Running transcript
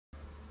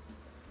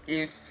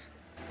if...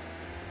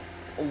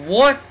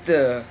 What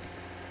the...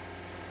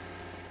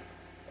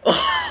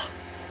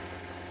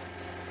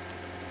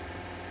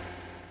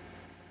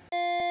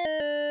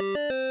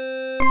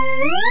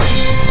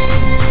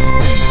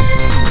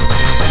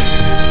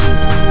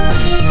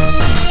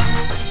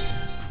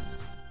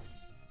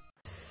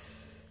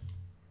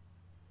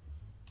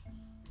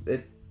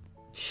 The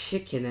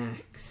chicken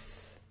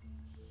axe.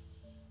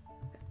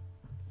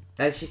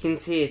 As you can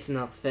see, it's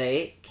not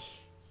fake.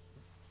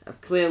 I've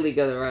clearly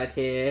got it right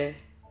here.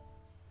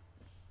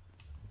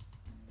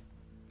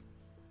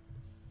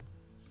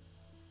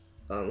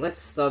 Well, let's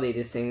study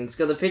this thing. It's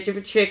got a picture of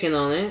a chicken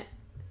on it.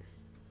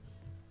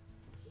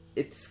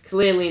 It's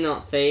clearly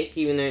not fake,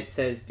 even though it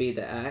says be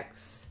the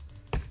axe.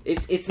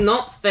 It's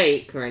not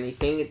fake or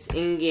anything, it's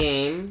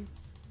in-game.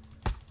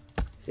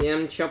 See,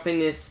 I'm chopping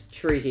this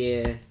tree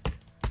here.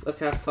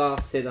 Look how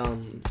fast it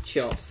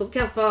chops. Look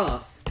how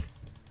fast!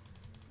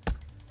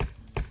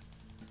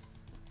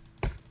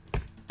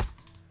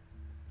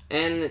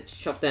 And it's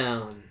chopped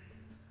down.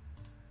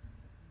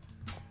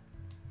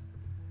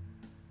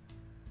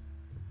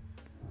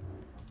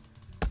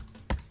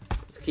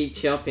 Let's keep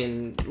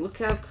chopping. Look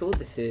how cool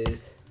this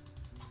is.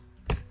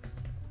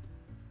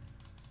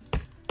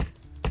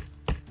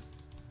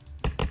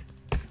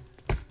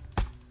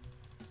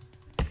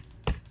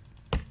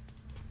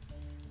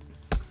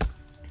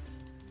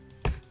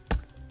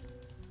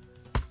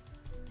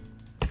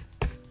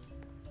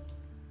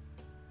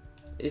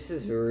 This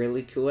is a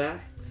really cool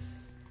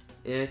axe.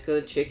 Yeah, it's got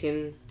a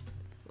chicken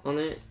on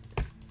it.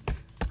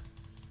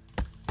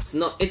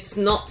 It's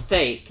not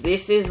fake.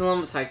 This is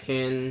Lumber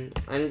Tycoon.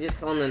 I'm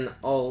just on an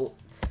alt.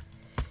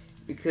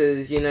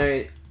 Because, you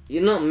know,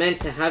 you're not meant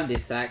to have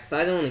this axe.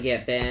 I don't want to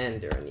get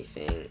banned or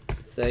anything.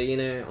 So, you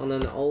know, on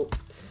an alt.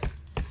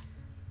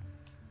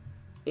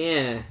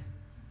 Yeah.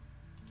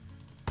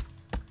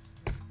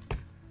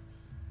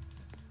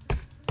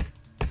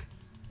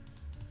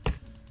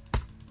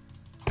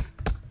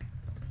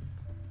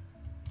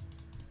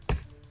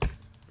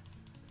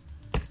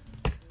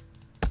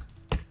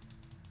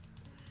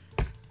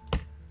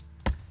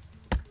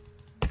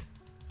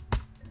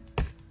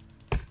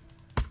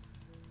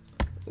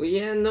 Well,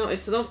 yeah, no,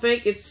 it's not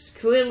fake. It's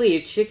clearly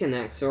a chicken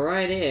axe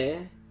right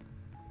here.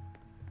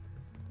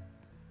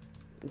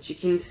 As you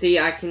can see,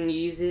 I can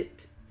use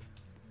it.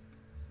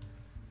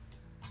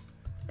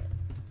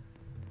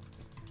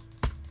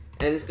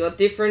 And it's got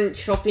different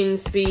chopping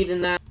speed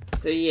and that.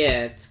 So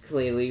yeah, it's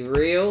clearly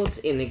real. It's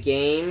in the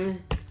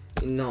game.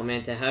 You're not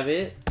meant to have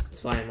it.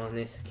 That's why I'm on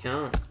this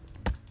account.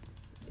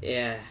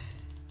 Yeah.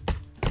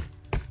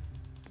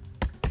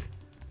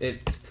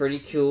 It's pretty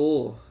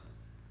cool.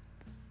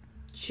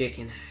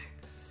 Chicken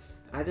axe.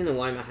 I don't know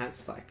why my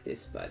hat's like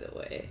this, by the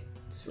way.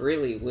 It's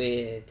really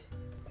weird.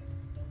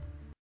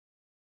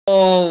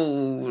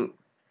 Oh,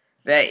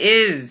 there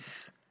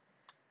is.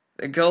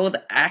 The gold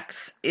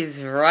axe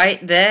is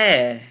right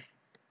there.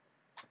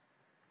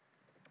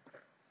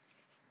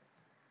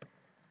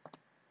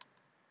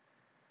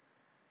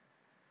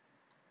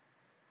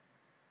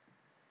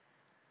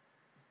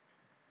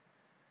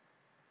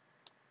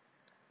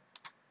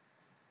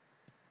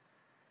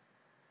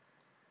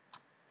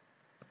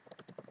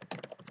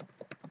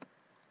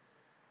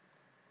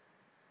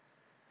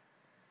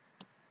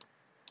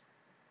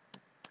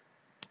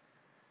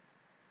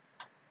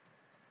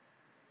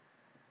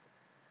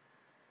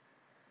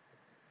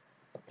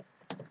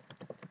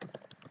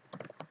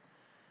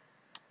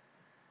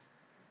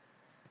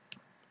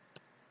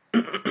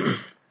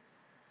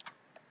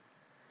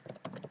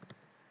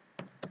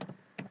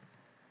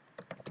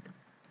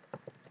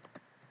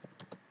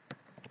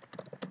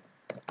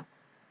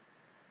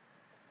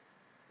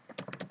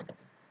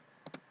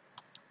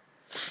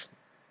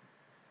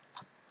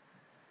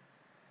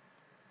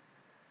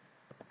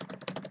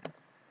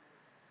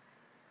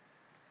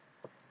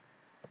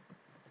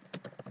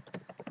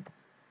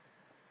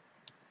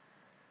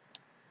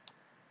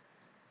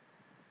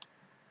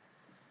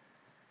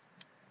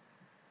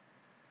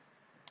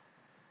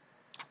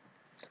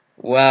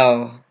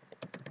 Wow.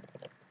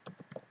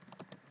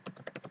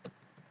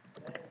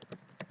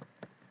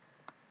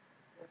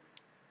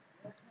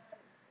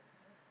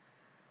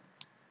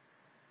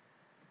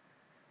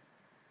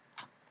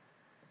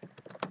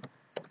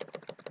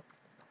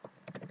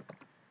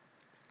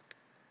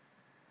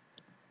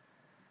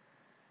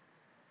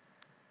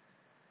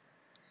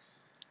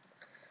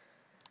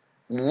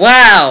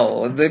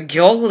 Wow, the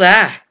gold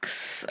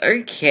axe.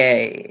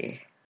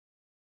 Okay.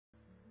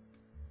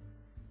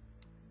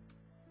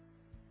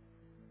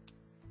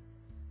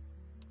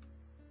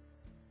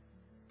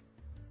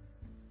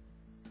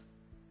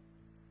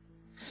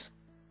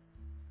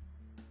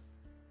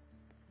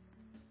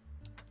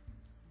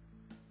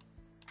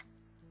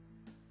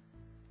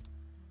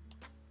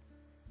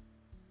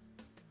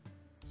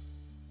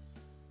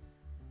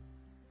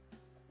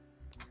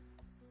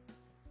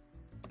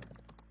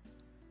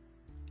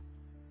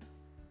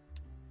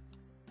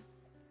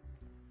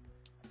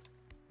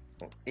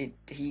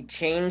 He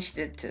changed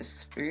it to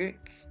spook.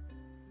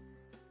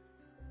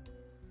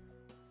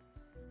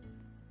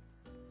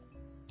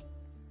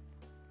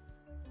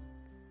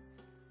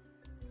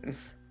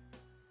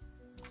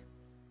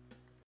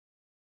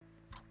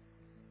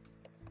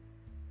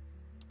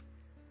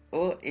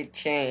 Oh, it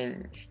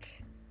changed.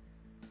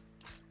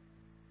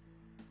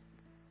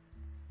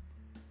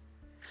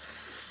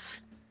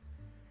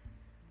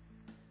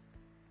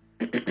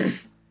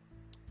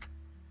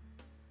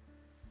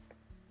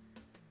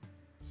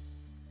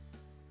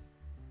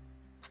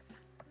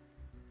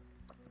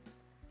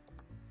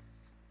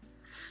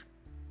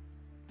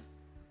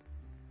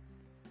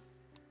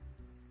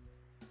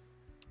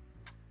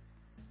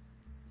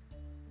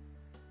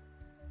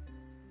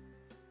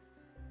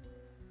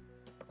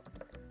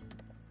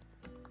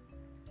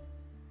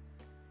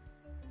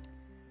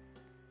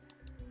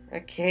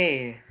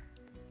 Okay.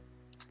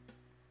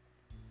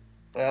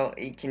 Well,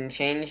 you can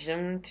change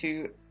them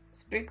to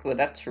spook. Well,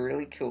 that's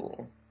really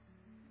cool.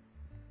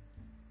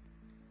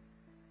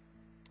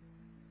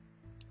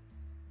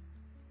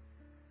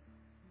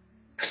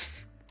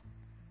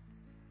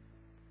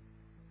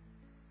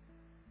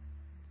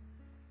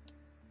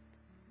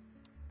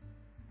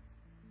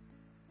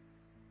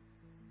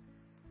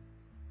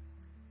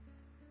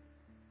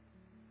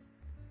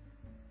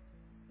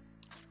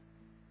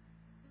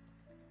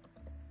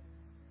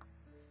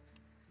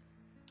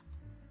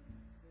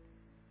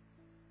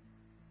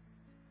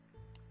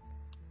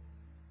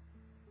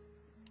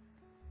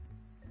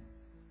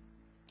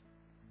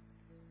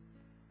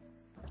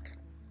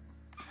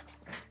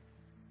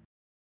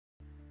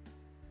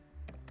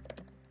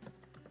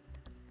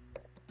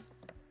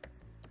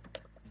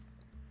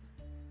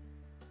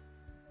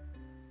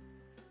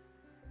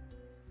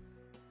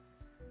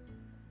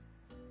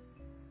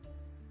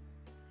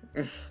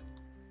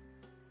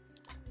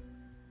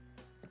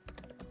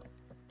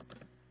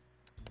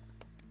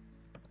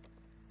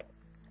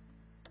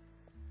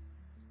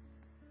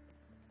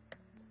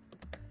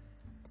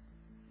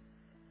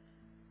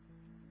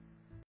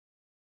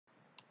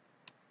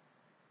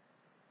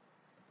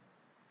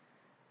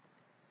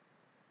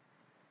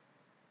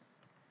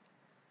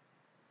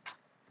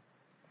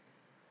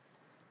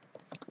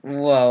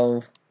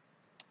 Whoa.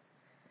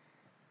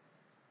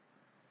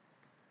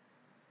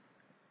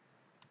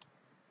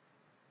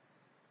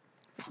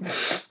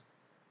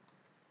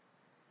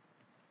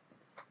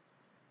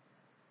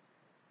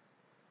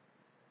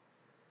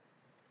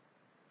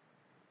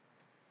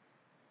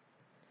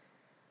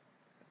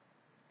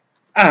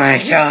 Oh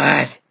my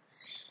god!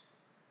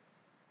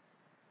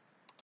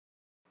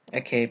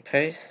 Okay,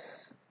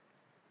 post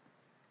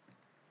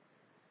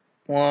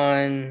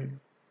 1,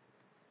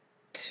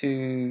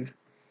 2,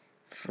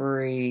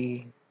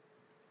 3,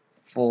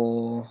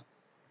 4,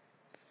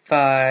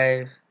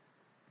 5,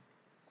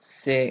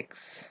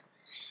 6,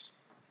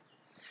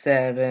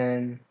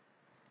 7,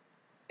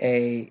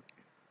 8,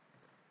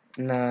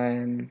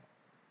 9,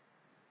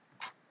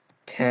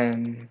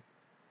 10.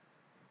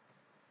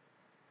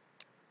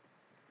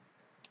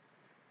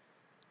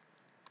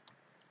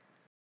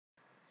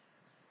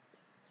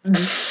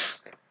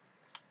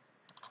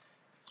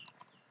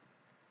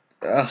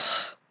 Ugh.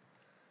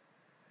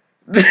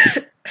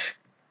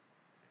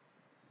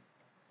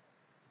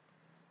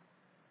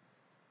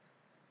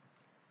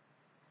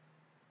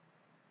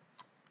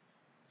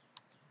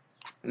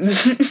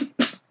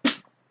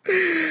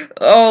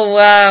 Oh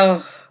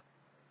wow.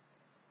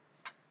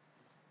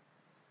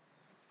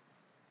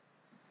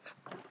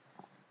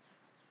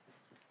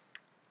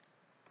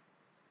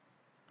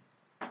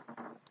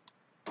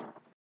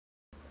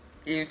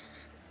 If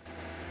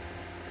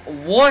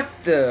what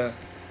the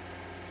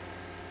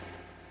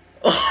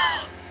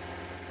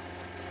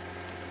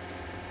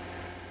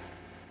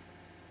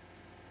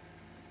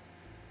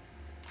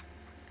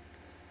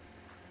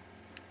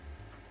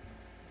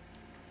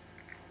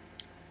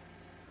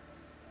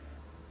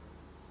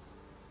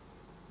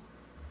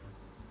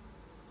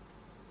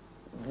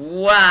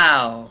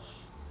wow.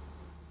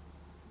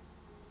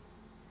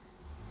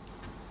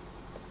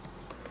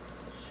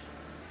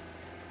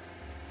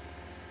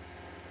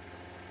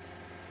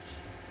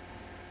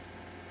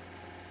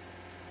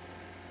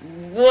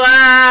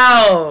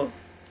 Wow.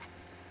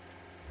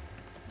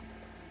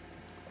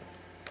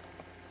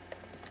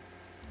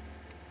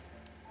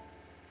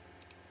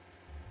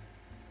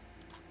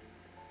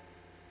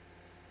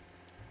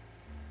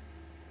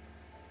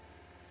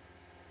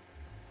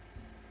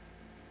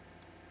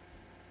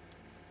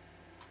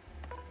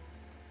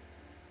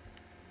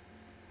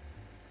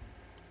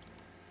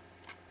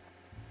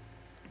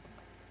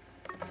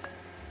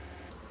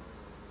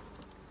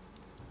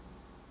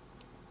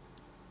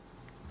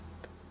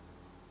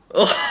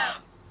 Oh.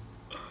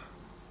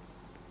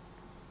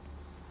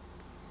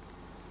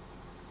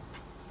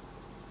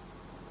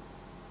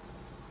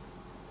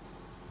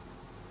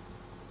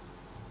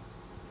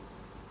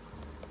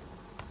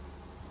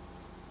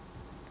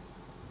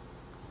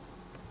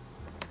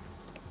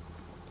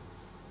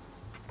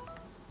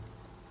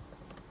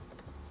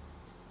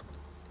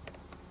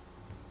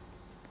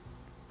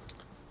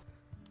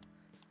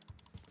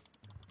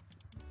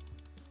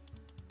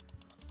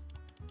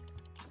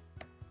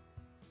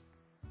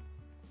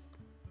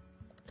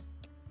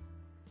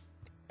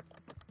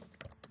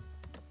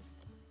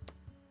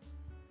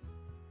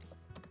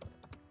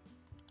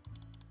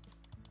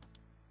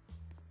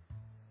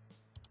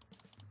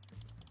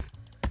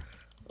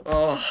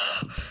 Oh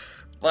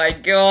my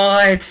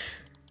god.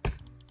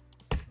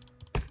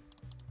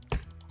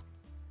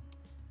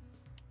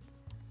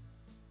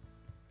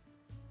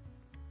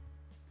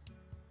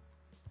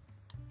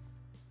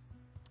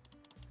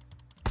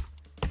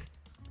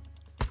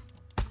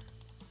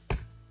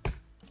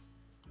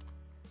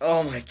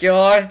 Oh my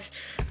god.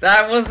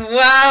 That was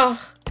wow.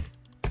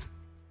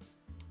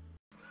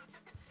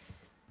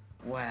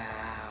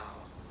 Wow.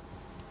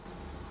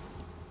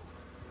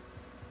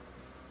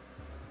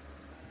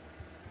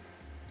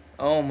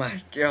 Oh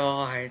my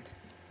god.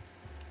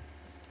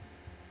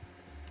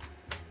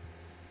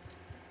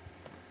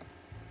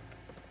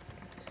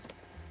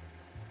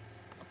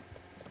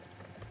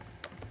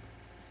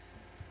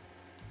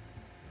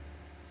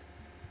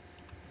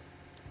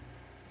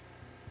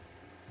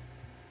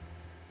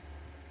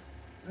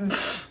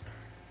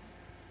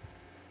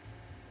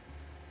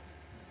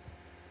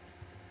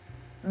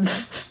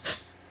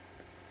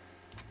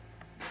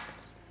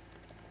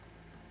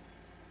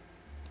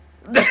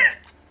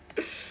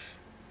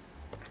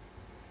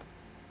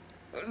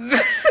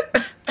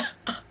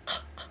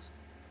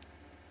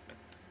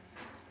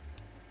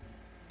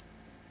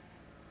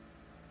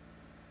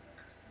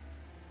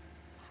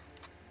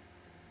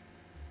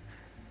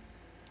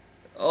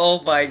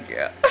 Oh my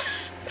god.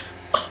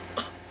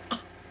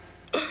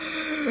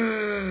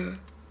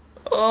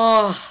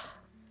 Oh.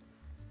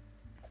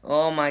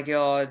 Oh my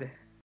god.